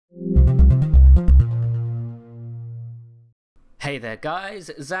Hey there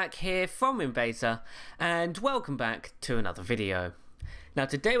guys, Zach here from Invader, and welcome back to another video. Now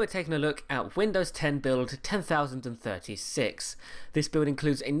today we're taking a look at Windows 10 build 10036. This build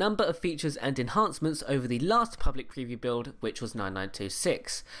includes a number of features and enhancements over the last public preview build, which was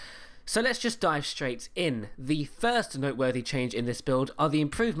 9926. So let's just dive straight in. The first noteworthy change in this build are the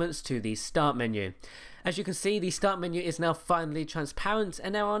improvements to the start menu. As you can see, the start menu is now finally transparent,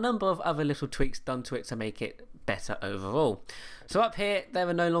 and there are a number of other little tweaks done to it to make it better overall. So up here, there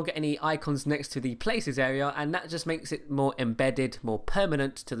are no longer any icons next to the places area, and that just makes it more embedded, more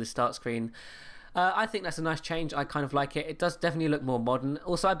permanent to the start screen. I think that's a nice change. I kind of like it. It does definitely look more modern.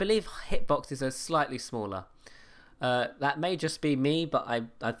 Also, I believe hitboxes are slightly smaller. That may just be me, but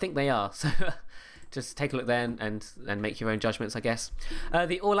I think they are. So just take a look there and make your own judgments, I guess.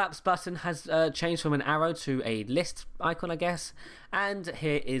 The All Apps button has changed from an arrow to a list icon, I guess. And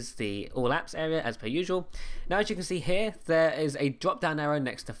here is the All Apps area as per usual. Now, as you can see here, there is a drop-down arrow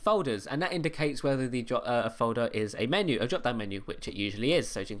next to folders, and that indicates whether the folder is a menu, a drop-down menu, which it usually is.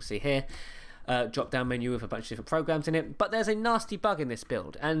 So as you can see here, drop-down menu with a bunch of different programs in it. But there's a nasty bug in this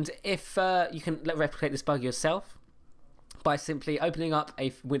build, and if you can replicate this bug yourself by simply opening up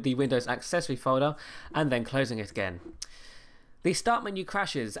with the Windows accessory folder and then closing it again. The start menu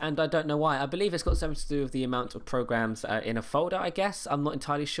crashes, and I don't know why. I believe it's got something to do with the amount of programs in a folder, I guess. I'm not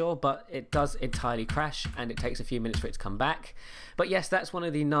entirely sure, but it does entirely crash, and it takes a few minutes for it to come back. But yes, that's one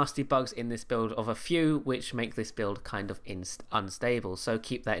of the nasty bugs in this build, of a few which make this build kind of unstable, so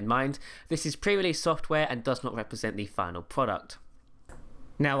keep that in mind. This is pre-release software and does not represent the final product.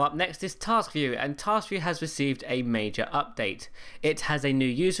 Now up next is Task View, and Task View has received a major update. It has a new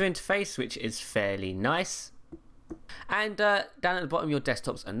user interface, which is fairly nice. And down at the bottom, your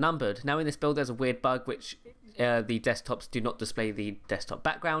desktops are numbered. Now in this build there's a weird bug which the desktops do not display the desktop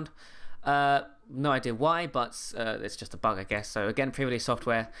background. No idea why, but it's just a bug, I guess. So again, pre-release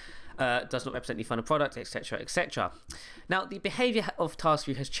software, does not represent the final product, etc, etc. Now the behavior of Task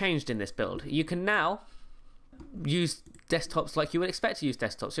View has changed in this build. You can now use desktops like you would expect to use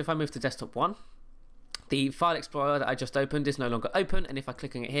desktops. So if I move to desktop 1, the file explorer that I just opened is no longer open, and if I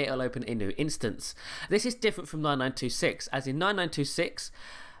click on it here, it'll open a new instance. This is different from 9926, as in 9926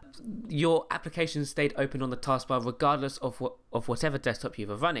 your application stayed open on the taskbar regardless of whatever desktop you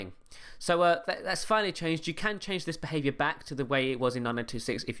were running. So that's finally changed. You can change this behavior back to the way it was in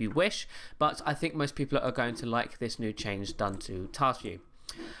 9926 if you wish, but I think most people are going to like this new change done to Task View.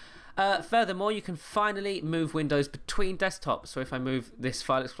 Furthermore, you can finally move windows between desktops. So if I move this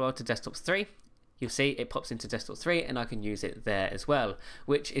file explorer to desktop 3, you'll see it pops into desktop 3 and I can use it there as well,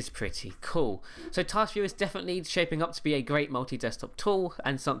 which is pretty cool. So Task View is definitely shaping up to be a great multi-desktop tool,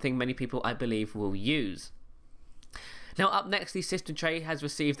 and something many people, I believe, will use. Now up next, the system tray has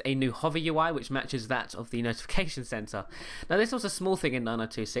received a new hover UI which matches that of the notification center. Now this was a small thing in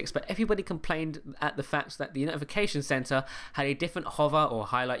 9926, but everybody complained at the fact that the notification center had a different hover or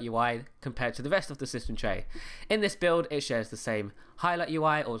highlight UI compared to the rest of the system tray. In this build it shares the same highlight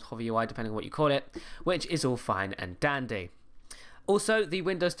UI or hover UI depending on what you call it, which is all fine and dandy. Also, the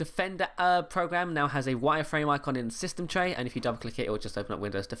Windows Defender program now has a wireframe icon in the system tray, and if you double click it, it will just open up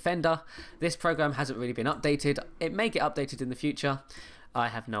Windows Defender. This program hasn't really been updated. It may get updated in the future. I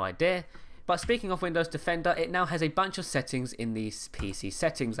have no idea. But speaking of Windows Defender, it now has a bunch of settings in the PC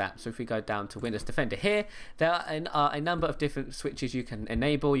settings app. So if we go down to Windows Defender here, there are a number of different switches you can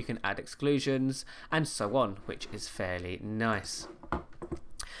enable, you can add exclusions, and so on, which is fairly nice.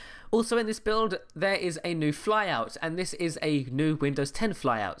 Also in this build, there is a new flyout, and this is a new Windows 10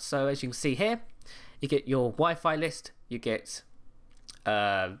 flyout. So as you can see here, you get your Wi-Fi list, you get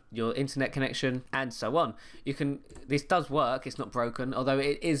your internet connection, and so on. This does work, it's not broken, although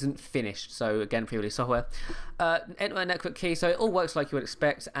it isn't finished. So again, pre-release software. Enter my network key, so it all works like you would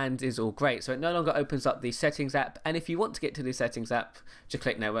expect and is all great. So it no longer opens up the settings app, and if you want to get to the settings app, just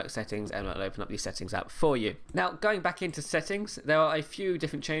click network settings and it'll open up the settings app for you. Now going back into settings, there are a few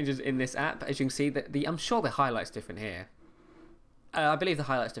different changes in this app. As you can see, that I'm sure the highlight's different here. I believe the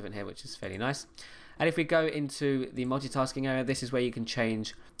highlight's different here, which is fairly nice. And if we go into the multitasking area, this is where you can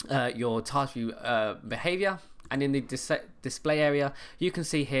change your task view behavior. And in the display area, you can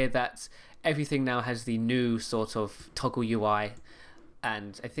see here that everything now has the new sort of toggle UI.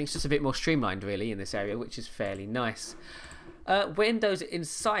 And I think it's just a bit more streamlined really in this area, which is fairly nice. Windows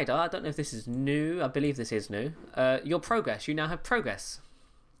Insider, I don't know if this is new. I believe this is new. Your progress, you now have progress.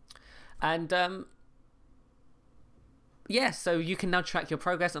 And yeah, so you can now track your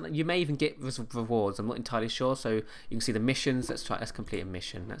progress, and you may even get rewards. I'm not entirely sure. So you can see the missions. Let's complete a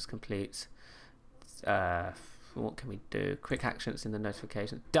mission. Let's complete. What can we do? Quick actions in the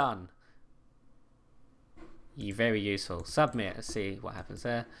notification. Done. Very useful. Submit. Let's see what happens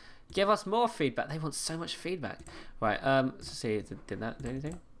there. Give us more feedback. They want so much feedback. Right, let's see. Did that do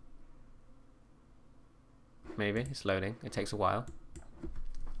anything? Maybe. It's loading. It takes a while.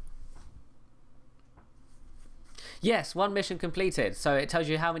 Yes, 1 mission completed. So it tells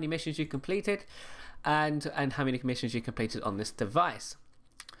you how many missions you completed and how many missions you completed on this device.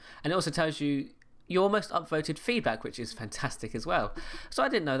 And it also tells you your most upvoted feedback, which is fantastic as well. So I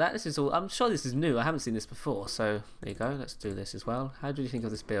didn't know that. This is all. I'm sure this is new. I haven't seen this before. So there you go. Let's do this as well. How do you think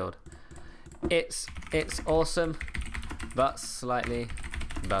of this build? It's awesome, but slightly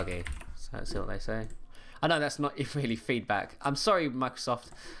buggy. So let's see what they say. I know that's not really feedback. I'm sorry,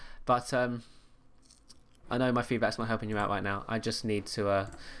 Microsoft, but I know my feedback's not helping you out right now. I just need to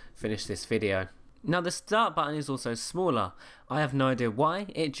finish this video. Now the start button is also smaller. I have no idea why.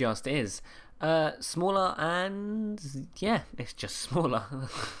 It just is. Smaller, and yeah, it's just smaller.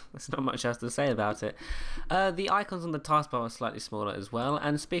 There's not much else to say about it. The icons on the taskbar are slightly smaller as well.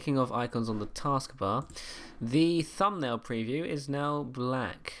 And speaking of icons on the taskbar, the thumbnail preview is now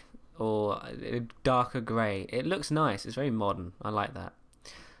black or darker grey. It looks nice. It's very modern. I like that.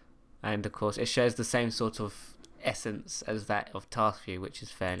 And of course, it shares the same sort of essence as that of Task View, which is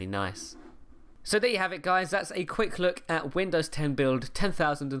fairly nice. So there you have it, guys. That's a quick look at Windows 10 build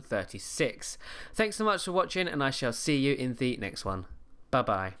 10,036. Thanks so much for watching, and I shall see you in the next one. Bye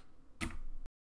bye.